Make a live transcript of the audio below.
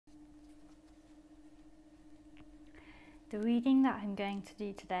The reading that I'm going to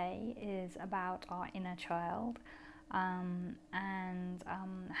do today is about our inner child, and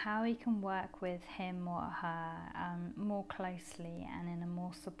how we can work with him or her more closely and in a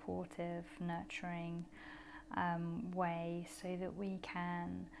more supportive, nurturing way, so that we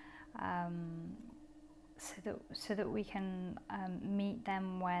can meet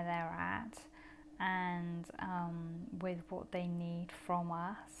them where they're at, and with what they need from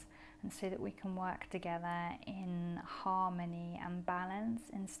us, and so that we can work together in harmony and balance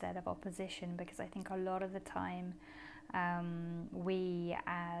instead of opposition. Because I think a lot of the time we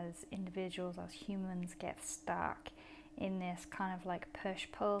as individuals, as humans, get stuck in this kind of like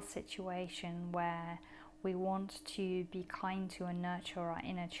push-pull situation where we want to be kind to and nurture our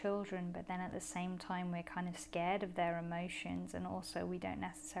inner children, but then at the same time we're kind of scared of their emotions, and also we don't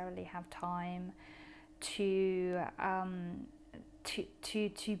necessarily have time to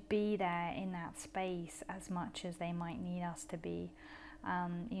be there in that space as much as they might need us to be.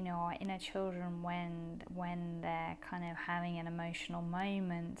 Our inner children, when they're kind of having an emotional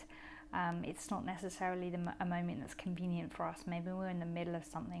moment, it's not necessarily a moment that's convenient for us. Maybe we're in the middle of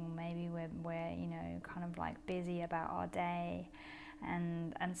something, maybe we're kind of like busy about our day,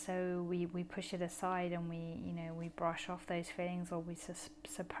 and so we push it aside, and we brush off those feelings, or we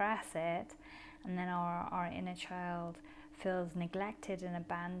suppress it, and then our inner child feels neglected and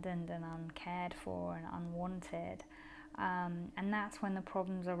abandoned and uncared for and unwanted. And that's when the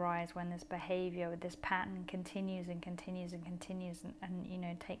problems arise, when this behavior, this pattern continues and continues and continues,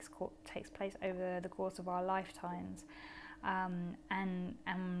 and takes place over the course of our lifetimes.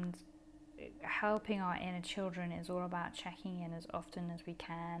 And helping our inner children is all about checking in as often as we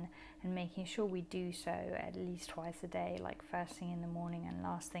can, and making sure we do so at least twice a day, like first thing in the morning and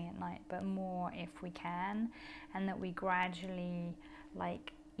last thing at night, but more if we can, and that we gradually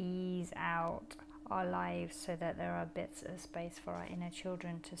ease out our lives so that there are bits of space for our inner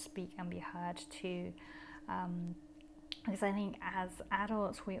children to speak and be heard too. Because I think as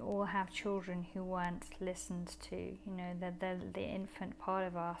adults we all have children who weren't listened to. The infant part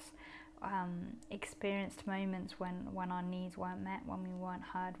of us experienced moments when our needs weren't met, when we weren't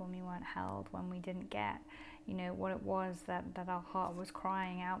heard, when we weren't held, when we didn't get what it was that our heart was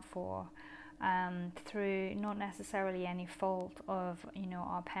crying out for, through not necessarily any fault of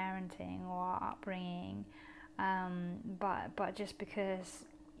our parenting or our upbringing, but just because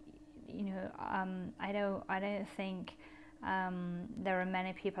I don't think there are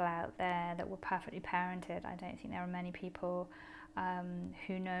many people out there that were perfectly parented. I don't think there are many people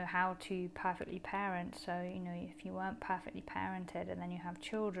who know how to perfectly parent. So if you weren't perfectly parented and then you have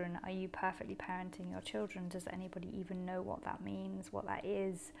children, are you perfectly parenting your children? Does anybody even know what that means, what that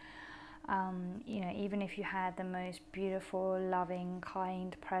is? Even if you had the most beautiful, loving,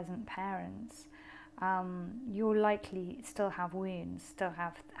 kind, present parents, you'll likely still have wounds, still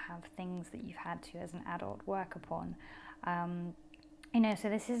have things that you've had to as an adult work upon. So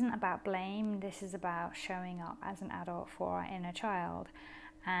this isn't about blame, this is about showing up as an adult for our inner child,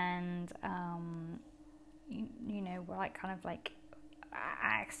 and we're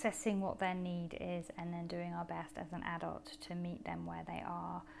accessing what their need is, and then doing our best as an adult to meet them where they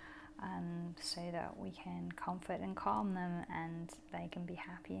are, so that we can comfort and calm them, and they can be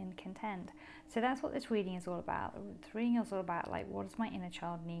happy and content. So that's what this reading is all about. The reading is all about what does my inner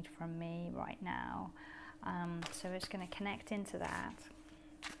child need from me right now. So we're just going to connect into that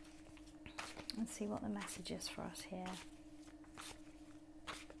and see what the message is for us here.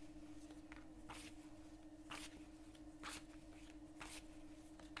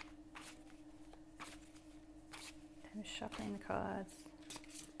 I'm shuffling the cards.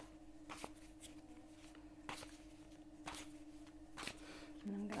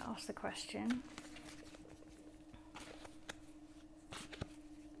 And I'm going to ask the question.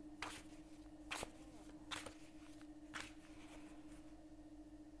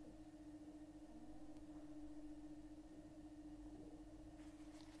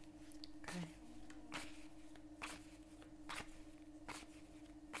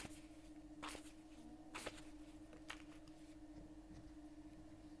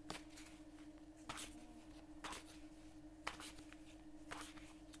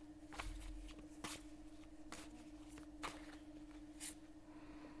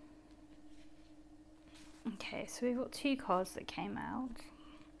 Okay, so we've got two cards that came out.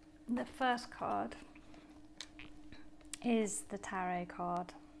 The first card is the tarot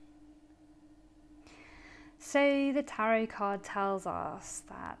card. So the tarot card tells us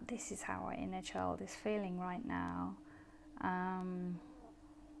that this is how our inner child is feeling right now.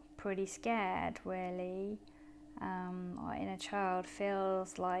 Pretty scared, really. Our inner child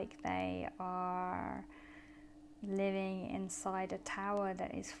feels like they are living inside a tower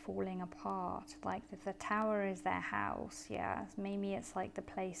that is falling apart. Like if the tower is their house, yeah, maybe it's like the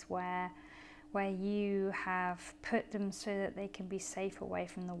place where you have put them so that they can be safe away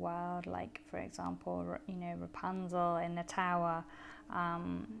from the world. Like, for example, you know, Rapunzel in the tower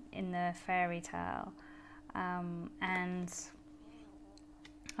in the fairy tale. And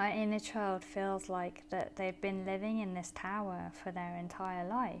our inner child feels like that they've been living in this tower for their entire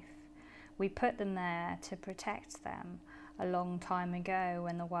life. We put them there to protect them a long time ago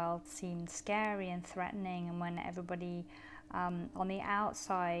when the world seemed scary and threatening, and when everybody on the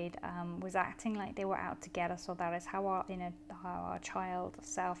outside was acting like they were out to get us, or that is how our child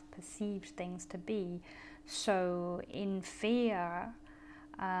self perceived things to be. So in fear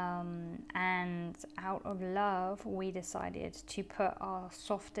and out of love, we decided to put our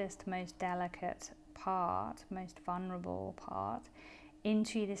softest, most delicate part, most vulnerable part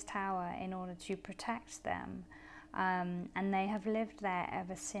into this tower in order to protect them. And they have lived there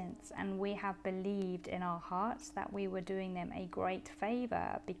ever since, and we have believed in our hearts that we were doing them a great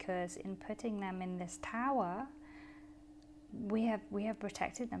favor, because in putting them in this tower, we have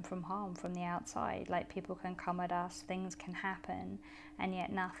protected them from harm from the outside. Like, people can come at us, things can happen, and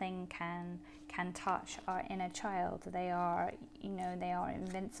yet nothing can touch our inner child. They are, you know, they are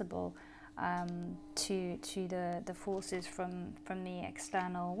invincible to the forces from the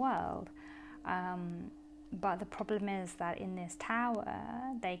external world. But the problem is that in this tower,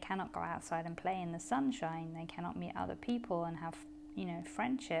 they cannot go outside and play in the sunshine. They cannot meet other people and have, you know,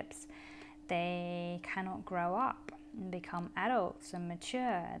 friendships. They cannot grow up and become adults and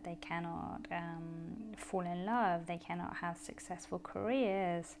mature. They cannot fall in love. They cannot have successful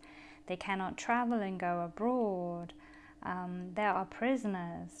careers. They cannot travel and go abroad. They are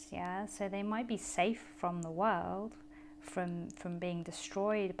prisoners, yeah? So they might be safe from the world, from being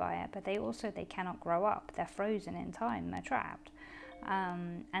destroyed by it, but they cannot grow up. They're frozen in time. They're trapped,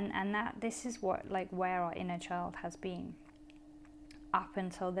 and that this is what, like, where our inner child has been up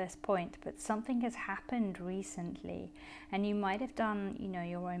until this point. But something has happened recently, and you might have done, you know,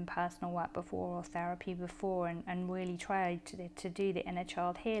 your own personal work before, or therapy before, and really tried to do the inner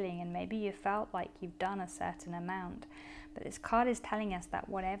child healing, and maybe you felt like you've done a certain amount. But this card is telling us that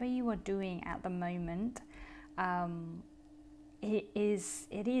whatever you are doing at the moment, it is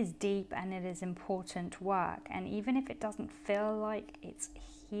deep and it is important work. And even if it doesn't feel like it's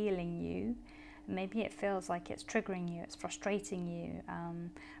healing you, maybe it feels like it's triggering you, it's frustrating you,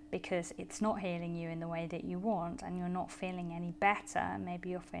 because it's not healing you in the way that you want, and you're not feeling any better.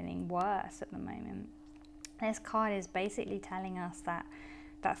 Maybe you're feeling worse at the moment. This card is basically telling us that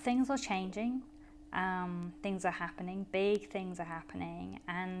things are changing, things are happening, big things are happening,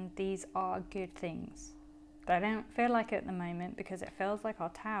 and these are good things. But I don't feel like it at the moment, because it feels like our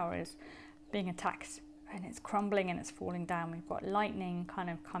tower is being attacked and it's crumbling and it's falling down. We've got lightning kind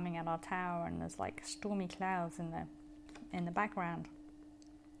of coming at our tower, and there's like stormy clouds in the background.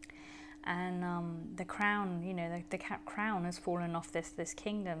 And the crown, you know, the crown has fallen off this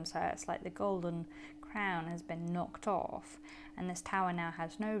kingdom, so it's like the golden crown has been knocked off, and this tower now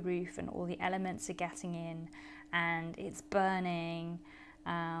has no roof, and all the elements are getting in, and it's burning,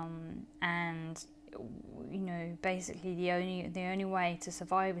 and you know, basically the only way to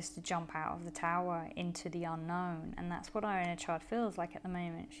survive is to jump out of the tower into the unknown. And that's what our inner child feels like at the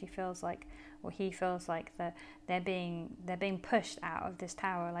moment. She feels like, or he feels like, that they're being pushed out of this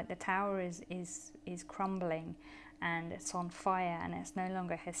tower. Like the tower is crumbling, and it's on fire, and it's no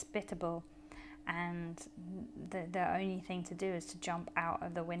longer hospitable, and the only thing to do is to jump out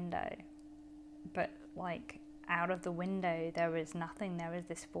of the window. But like, out of the window there is nothing. There is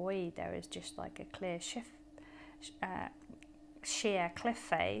this void. There is just like a clear sheer cliff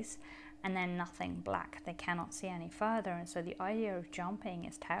face, and then nothing, black. They cannot see any further, and so the idea of jumping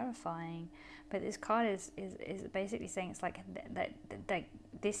is terrifying. But this card is basically saying it's like that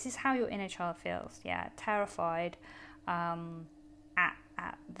this is how your inner child feels, yeah, terrified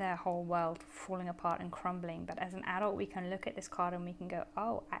at their whole world falling apart and crumbling. But as an adult, we can look at this card and we can go,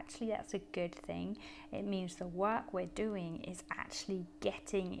 oh, actually that's a good thing. It means the work we're doing is actually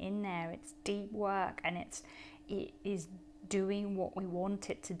getting in there. It's deep work, and it is doing what we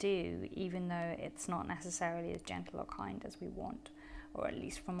want it to do, even though it's not necessarily as gentle or kind as we want. Or at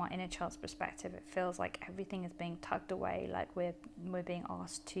least from our inner child's perspective, it feels like everything is being tugged away, like we're being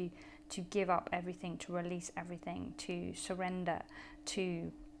asked to give up everything, to release everything, to surrender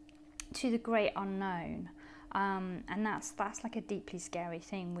to the great unknown. And that's like a deeply scary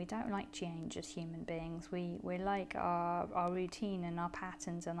thing. We don't like change as human beings. We like our routine and our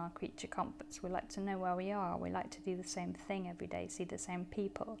patterns and our creature comforts. We like to know where we are. We like to do the same thing every day, see the same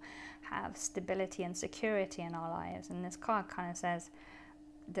people, have stability and security in our lives. And this card kind of says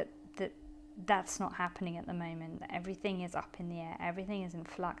that's not happening at the moment. Everything is up in the air. Everything is in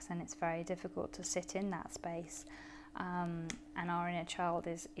flux, and it's very difficult to sit in that space. And our inner child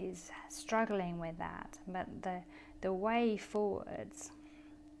is struggling with that. But the way forwards,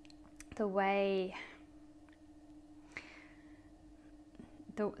 the way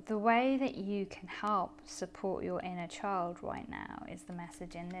that you can help support your inner child right now is the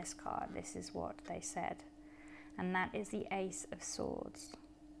message in this card. This is what they said, and that is the Ace of Swords.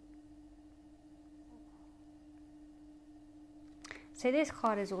 So this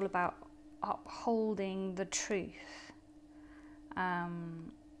card is all about upholding the truth.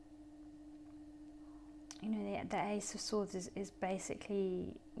 You know, the Ace of Swords is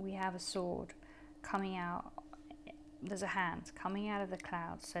basically, we have a sword coming out. There's a hand coming out of the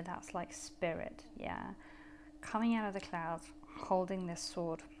clouds, so that's like spirit, yeah, coming out of the clouds, holding this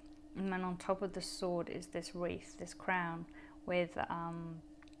sword, and then on top of the sword is this wreath, this crown with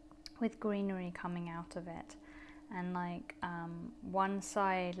greenery coming out of it. And like one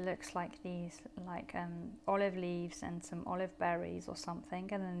side looks like these olive leaves and some olive berries or something,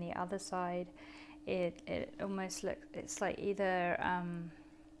 and then the other side it almost looks, it's like either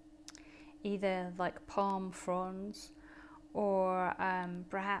like palm fronds, or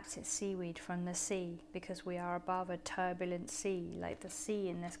perhaps it's seaweed from the sea, because we are above a turbulent sea. Like the sea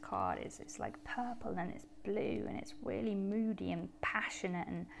in this card it's like purple and it's blue and it's really moody and passionate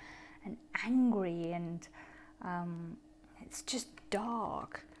and angry, and it's just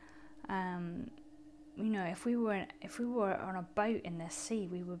dark. You know, if we were on a boat in the sea,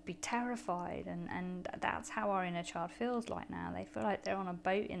 we would be terrified, and that's how our inner child feels right now. They feel like they're on a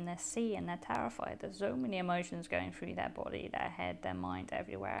boat in the sea and they're terrified. There's so many emotions going through their body, their head, their mind,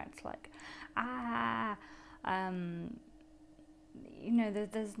 everywhere. It's like, you know,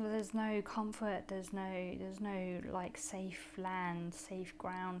 there's no comfort, there's no like safe land, safe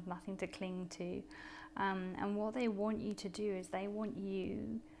ground, nothing to cling to. And what they want you to do is they want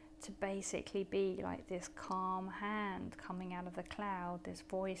you to basically be like this calm hand coming out of the cloud, this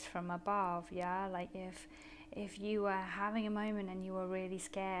voice from above, yeah? Like if you were having a moment and you were really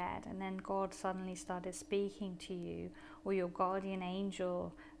scared, and then God suddenly started speaking to you, or your guardian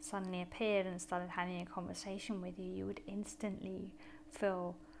angel suddenly appeared and started having a conversation with you, you would instantly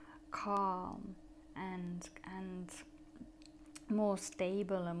feel calm and more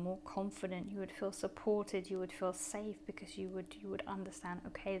stable and more confident. You would feel supported, you would feel safe, because you would understand,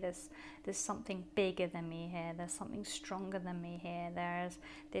 okay, there's something bigger than me here, there's something stronger than me here, there's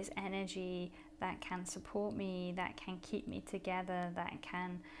this energy that can support me, that can keep me together, that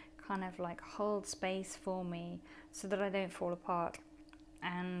can kind of like hold space for me so that I don't fall apart.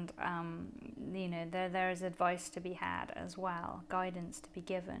 And you know, there is advice to be had as well, guidance to be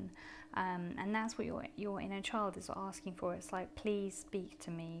given, and that's what your inner child is asking for. It's like, please speak to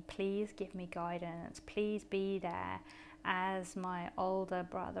me, please give me guidance, please be there as my older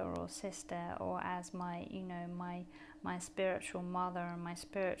brother or sister, or as my, you know, my spiritual mother and my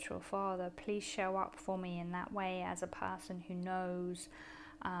spiritual father. Please show up for me in that way, as a person who knows,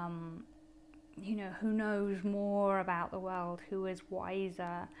 you know, who knows more about the world, who is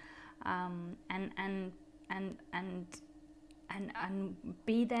wiser, and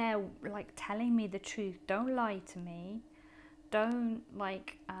be there, like telling me the truth. Don't lie to me. Don't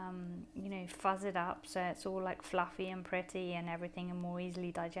like you know, fuzz it up so it's all like fluffy and pretty and everything and more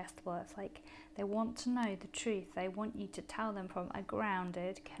easily digestible. It's like they want to know the truth. They want you to tell them from a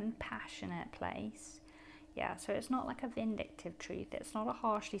grounded, compassionate place. Yeah, so it's not like a vindictive truth, it's not a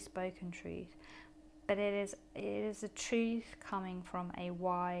harshly spoken truth, but it is a truth coming from a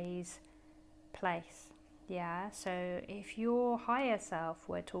wise place. Yeah, so if your higher self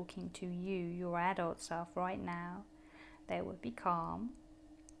were talking to you, your adult self right now, they would be calm,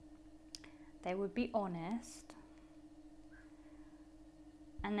 they would be honest,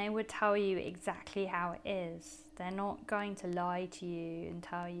 and they would tell you exactly how it is. They're not going to lie to you and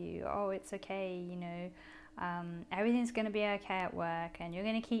tell you, oh, it's okay, you know, everything's going to be okay at work, and you're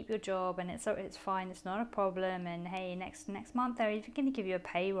going to keep your job, and it's fine, it's not a problem, and hey, next month they're even going to give you a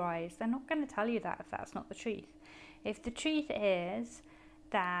pay rise. They're not going to tell you that if that's not the truth. If the truth is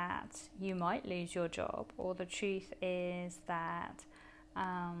that you might lose your job, or the truth is that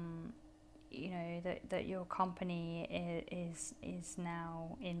you know, that your company is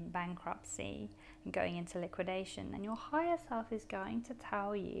now in bankruptcy and going into liquidation, then your higher self is going to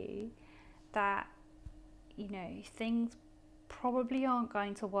tell you that things probably aren't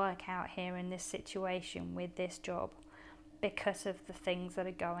going to work out here in this situation with this job because of the things that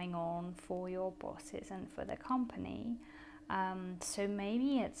are going on for your bosses and for the company. So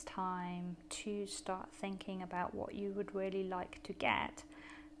maybe it's time to start thinking about what you would really like to get,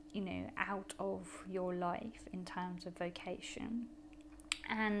 out of your life in terms of vocation,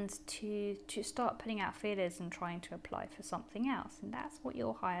 and to start putting out feelers and trying to apply for something else. And that's what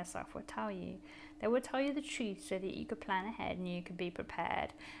your higher self will tell you. They will tell you the truth so that you could plan ahead and you could be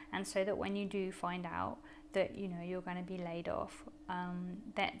prepared, and so that when you do find out that you're going to be laid off,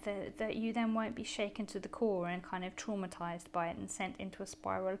 that you then won't be shaken to the core and kind of traumatized by it and sent into a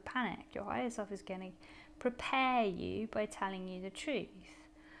spiral of panic. Your higher self is going to prepare you by telling you the truth.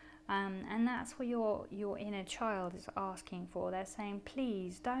 And that's what your inner child is asking for. They're saying,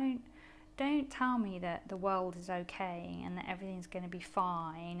 please don't tell me that the world is okay and that everything's going to be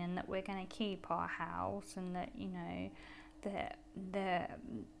fine and that we're going to keep our house and that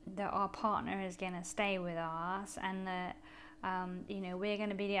that our partner is going to stay with us and that we're going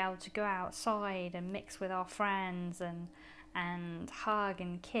to be able to go outside and mix with our friends and hug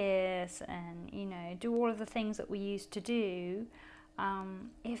and kiss and do all of the things that we used to do.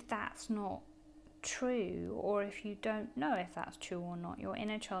 If that's not true, or if you don't know if that's true or not, your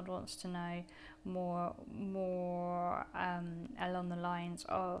inner child wants to know more along the lines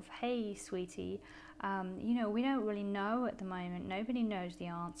of, hey sweetie, we don't really know at the moment. Nobody knows the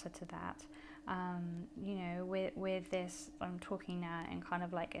answer to that. With this, I'm talking now in kind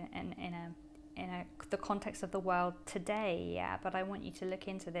of like the context of the world today, yeah, but I want you to look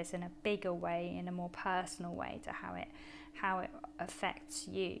into this in a bigger way, in a more personal way, to how it affects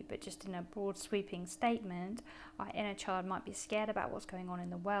you. But just in a broad sweeping statement, our inner child might be scared about what's going on in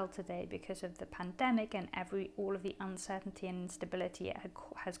the world today because of the pandemic and all of the uncertainty and instability it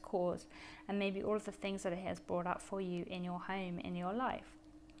has caused, and maybe all of the things that it has brought up for you in your home, in your life.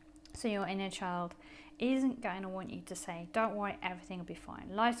 So your inner child isn't going to want you to say, don't worry, everything will be fine.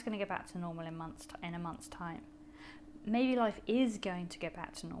 Life's going to go back to normal in a month's time. Maybe life is going to go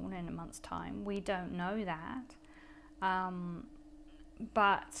back to normal in a month's time. We don't know that.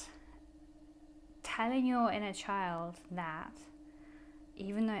 But telling your inner child that,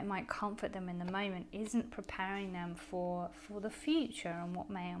 even though it might comfort them in the moment, isn't preparing them for the future and what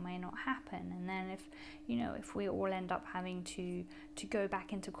may or may not happen. And then if we all end up having to go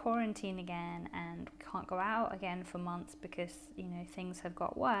back into quarantine again and we can't go out again for months because things have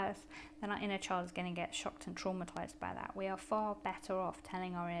got worse, then our inner child is going to get shocked and traumatized by that. We are far better off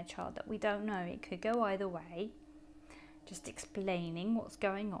telling our inner child that we don't know, it could go either way, just explaining what's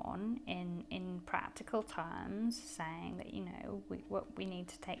going on in practical terms, saying that we need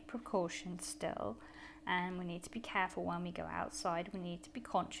to take precautions still, and we need to be careful when we go outside. We need to be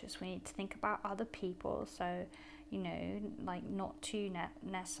conscious. We need to think about other people, so like not to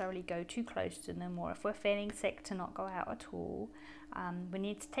necessarily go too close to them, or if we're feeling sick, to not go out at all. We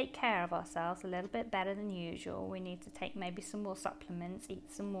need to take care of ourselves a little bit better than usual. We need to take maybe some more supplements,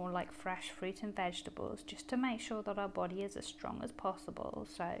 eat some more like fresh fruit and vegetables, just to make sure that our body is as strong as possible.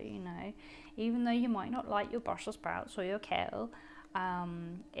 So even though you might not like your Brussels sprouts or your kale,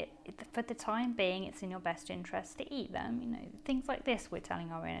 for the time being, it's in your best interest to eat them. Things like this we're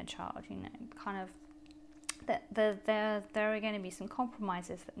telling our inner child, kind of that there are going to be some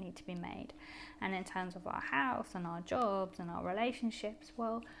compromises that need to be made. And in terms of our house and our jobs and our relationships,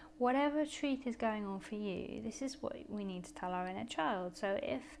 well, whatever truth is going on for you, this is what we need to tell our inner child. So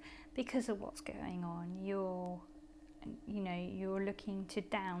if, because of what's going on, you're looking to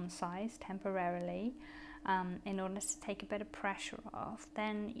downsize temporarily, in order to take a bit of pressure off,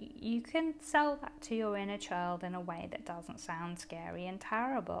 then you can sell that to your inner child in a way that doesn't sound scary and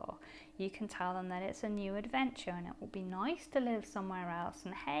terrible. You can tell them that it's a new adventure and it will be nice to live somewhere else,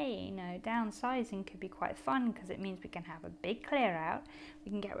 and hey, downsizing could be quite fun because it means we can have a big clear out, we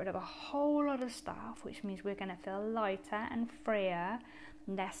can get rid of a whole lot of stuff, which means we're going to feel lighter and freer,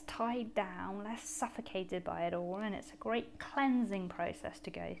 less tied down, less suffocated by it all, and it's a great cleansing process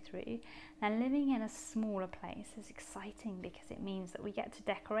to go through. Now, living in a smaller place is exciting because it means that we get to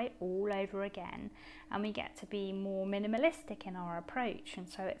decorate all over again, and we get to be more minimalistic in our approach, and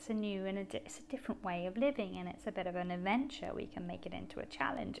so it's a new and it's a different way of living, and it's a bit of an adventure. We can make it into a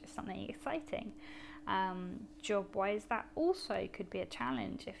challenge. It's something exciting. Job-wise, that also could be a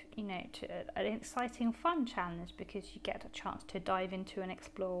challenge, if an exciting, fun challenge, because you get a chance to dive into and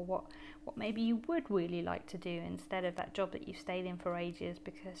explore what maybe you would really like to do instead of that job that you've stayed in for ages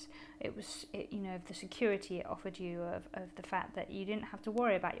because of the security it offered you, of the fact that you didn't have to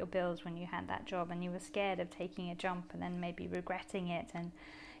worry about your bills when you had that job, and you were scared of taking a jump and then maybe regretting it, and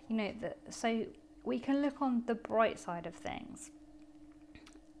so we can look on the bright side of things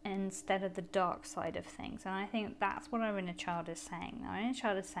instead of the dark side of things. And I think that's what our inner child is saying. Our inner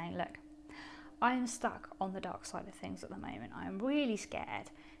child is saying, look, I'm stuck on the dark side of things at the moment. I'm really scared.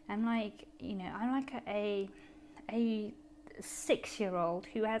 I'm like, I'm like a 6-year-old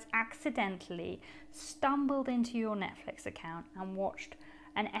who has accidentally stumbled into your Netflix account and watched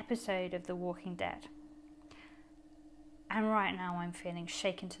an episode of The Walking Dead. And right now I'm feeling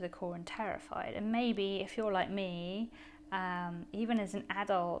shaken to the core and terrified. And maybe if you're like me, even as an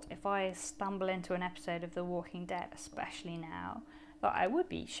adult, if I stumble into an episode of The Walking Dead, especially now, that I would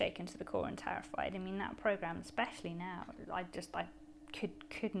be shaken to the core and terrified. I mean, that program, especially now, I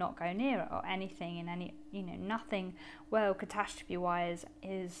could not go near it, or anything in any, nothing, well, catastrophe wise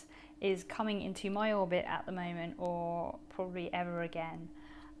is coming into my orbit at the moment, or probably ever again.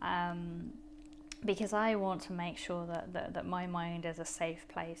 Because I want to make sure that my mind is a safe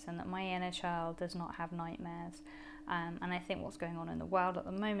place, and that my inner child does not have nightmares. And I think what's going on in the world at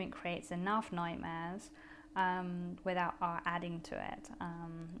the moment creates enough nightmares without our adding to it.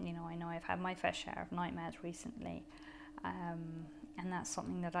 I know I've had my fair share of nightmares recently, and that's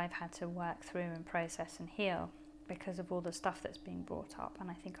something that I've had to work through and process and heal because of all the stuff that's being brought up.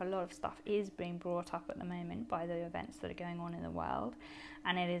 And I think a lot of stuff is being brought up at the moment by the events that are going on in the world,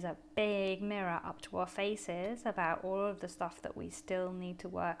 and it is a big mirror up to our faces about all of the stuff that we still need to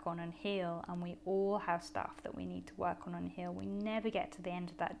work on and heal. And we all have stuff that we need to work on and heal. We never get to the end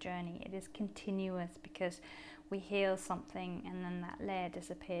of that journey. It is continuous, because we heal something and then that layer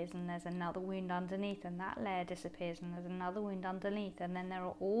disappears, and there's another wound underneath, and that layer disappears, and there's another wound underneath, and then there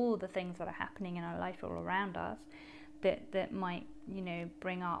are all the things that are happening in our life all around us that might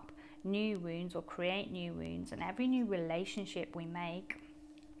bring up new wounds or create new wounds. And every new relationship we make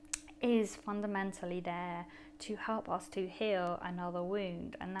is fundamentally there to help us to heal another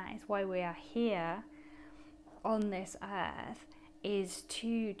wound. And that is why we are here on this earth, is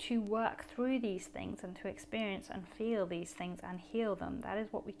to work through these things and to experience and feel these things and heal them. That is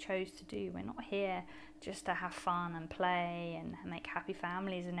what we chose to do. We're not here just to have fun and play and make happy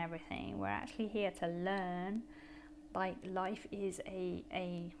families and everything. We're actually here to learn. Like, life is a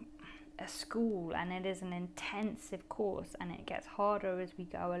school, and it is an intensive course, and it gets harder as we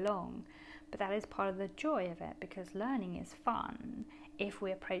go along. But that is part of the joy of it, because learning is fun if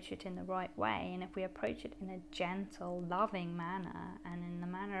we approach it in the right way, and if we approach it in a gentle, loving manner, and in the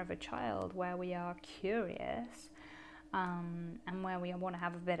manner of a child, where we are curious, and where we want to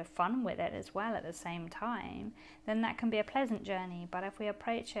have a bit of fun with it as well at the same time, then that can be a pleasant journey. But if we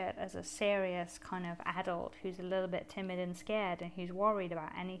approach it as a serious kind of adult who's a little bit timid and scared, and who's worried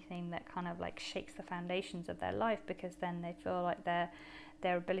about anything that kind of like shakes the foundations of their life, because then they feel like their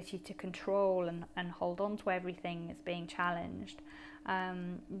ability to control and hold on to everything is being challenged,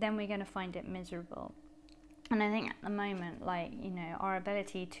 then we're going to find it miserable. And I think at the moment, our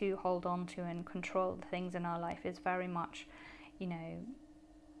ability to hold on to and control the things in our life is very much,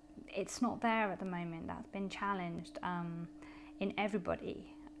 it's not there at the moment. That's been challenged in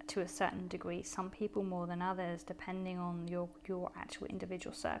everybody to a certain degree. Some people more than others, depending on your actual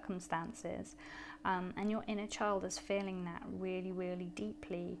individual circumstances. And your inner child is feeling that really, really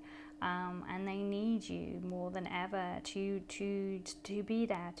deeply. And they need you more than ever to be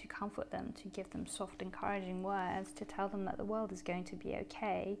there, to comfort them, to give them soft, encouraging words, to tell them that the world is going to be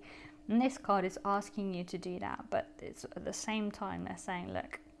okay. And this card is asking you to do that, but it's at the same time they're saying,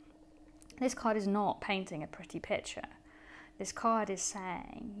 look, this card is not painting a pretty picture. This card is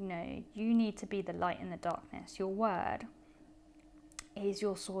saying, you need to be the light in the darkness. Your word is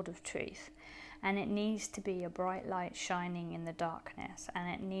your sword of truth. And it needs to be a bright light shining in the darkness. And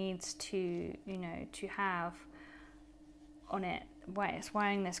it needs to, to have on it, where it's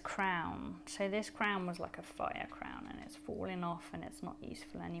wearing this crown. So this crown was like a fire crown, and it's falling off, and it's not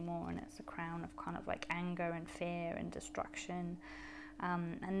useful anymore. And it's a crown of kind of like anger and fear and destruction.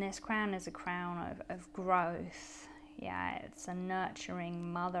 And this crown is a crown of growth. Yeah, it's a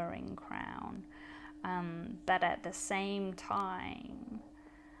nurturing, mothering crown. But at the same time,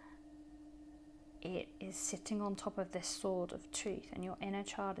 it is sitting on top of this sword of truth, and your inner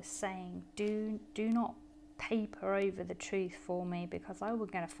child is saying, do not paper over the truth for me, because I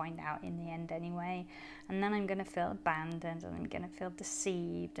was going to find out in the end anyway, and then I'm going to feel abandoned, and I'm going to feel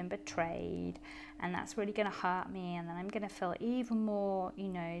deceived and betrayed, and that's really going to hurt me, and then I'm going to feel even more,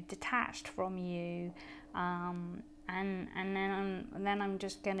 detached from you, and then I'm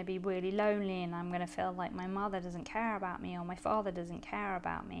just going to be really lonely, and I'm going to feel like my mother doesn't care about me, or my father doesn't care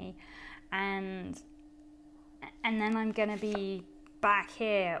about me. And then I'm going to be back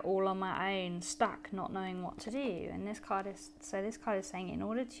here all on my own, stuck, not knowing what to do. And this card is saying, in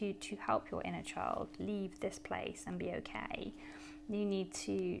order to help your inner child leave this place and be okay, you need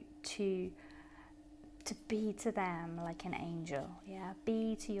to be to them like an angel. Yeah,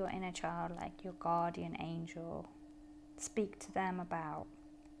 be to your inner child like your guardian angel. Speak to them about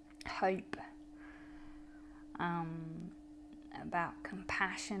hope, about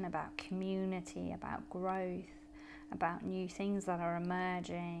compassion, about community, about growth, about new things that are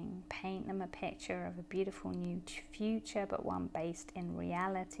emerging. Paint them a picture of a beautiful new future, but one based in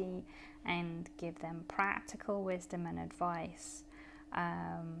reality, and give them practical wisdom and advice,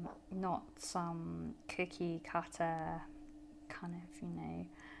 not some cookie cutter kind of,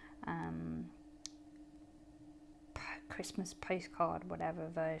 Christmas postcard, whatever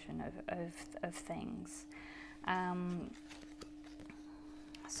version of things.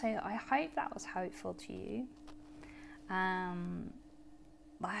 So I hope that was helpful to you. I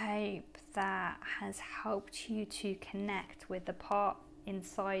hope that has helped you to connect with the part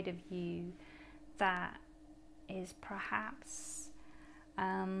inside of you that is perhaps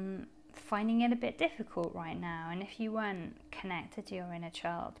finding it a bit difficult right now. And if you weren't connected to your inner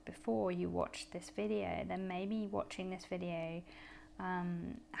child before you watched this video, then maybe watching this video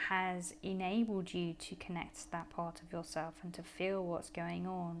has enabled you to connect to that part of yourself and to feel what's going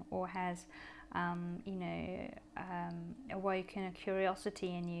on, or has awoken a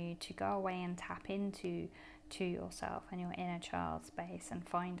curiosity in you to go away and tap into yourself and your inner child space and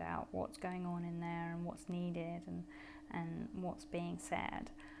find out what's going on in there and what's needed and what's being said,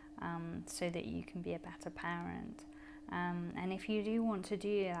 so that you can be a better parent. And if you do want to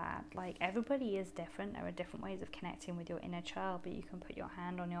do that, like, everybody is different. There are different ways of connecting with your inner child, but you can put your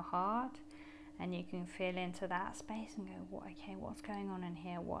hand on your heart and you can feel into that space and go, okay, what's going on in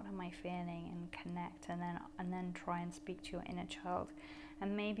here? What am I feeling? And connect, and then try and speak to your inner child.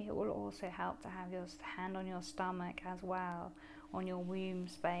 And maybe it will also help to have your hand on your stomach as well, on your womb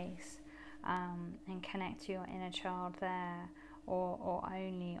space, and connect to your inner child there, or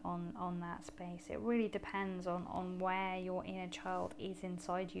only on that space. It really depends on where your inner child is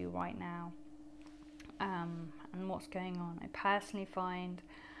inside you right now, and what's going on. I personally find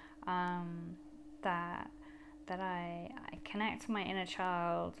that I connect to my inner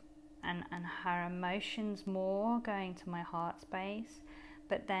child and her emotions more going to my heart space,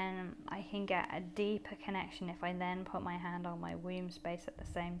 but then I can get a deeper connection if I then put my hand on my womb space at the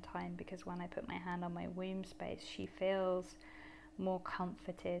same time, because when I put my hand on my womb space, she feels more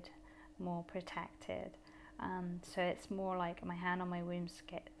comforted, more protected. So it's more like my hand on my womb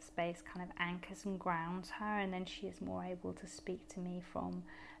space kind of anchors and grounds her, and then she is more able to speak to me from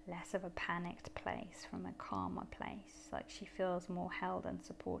less of a panicked place, from a calmer place. Like, she feels more held and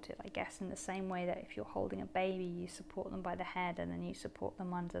supported, I guess, in the same way that if you're holding a baby, you support them by the head and then you support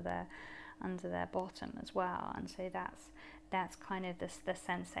them under their bottom as well. And so that's kind of the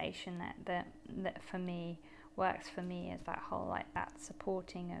sensation that for me works for me, is that whole, like, that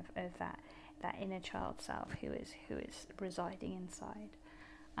supporting of that inner child self who is residing inside.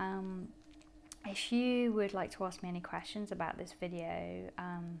 If you would like to ask me any questions about this video,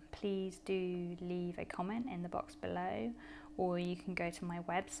 please do leave a comment in the box below, or you can go to my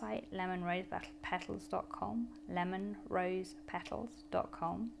website, lemonrosepetals.com,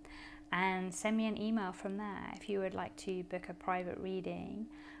 lemonrosepetals.com, and send me an email from there. If you would like to book a private reading,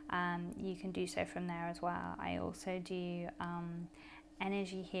 you can do so from there as well. I also do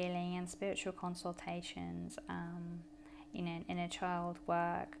energy healing and spiritual consultations, inner child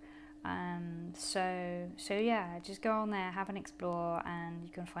work. So yeah, just go on there, have an explore, and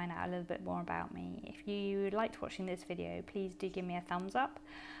you can find out a little bit more about me. If you liked watching this video, please do give me a thumbs up,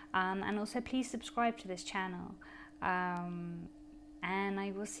 and also please subscribe to this channel, and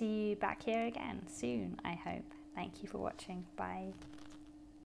I will see you back here again soon, I hope. Thank you for watching. Bye.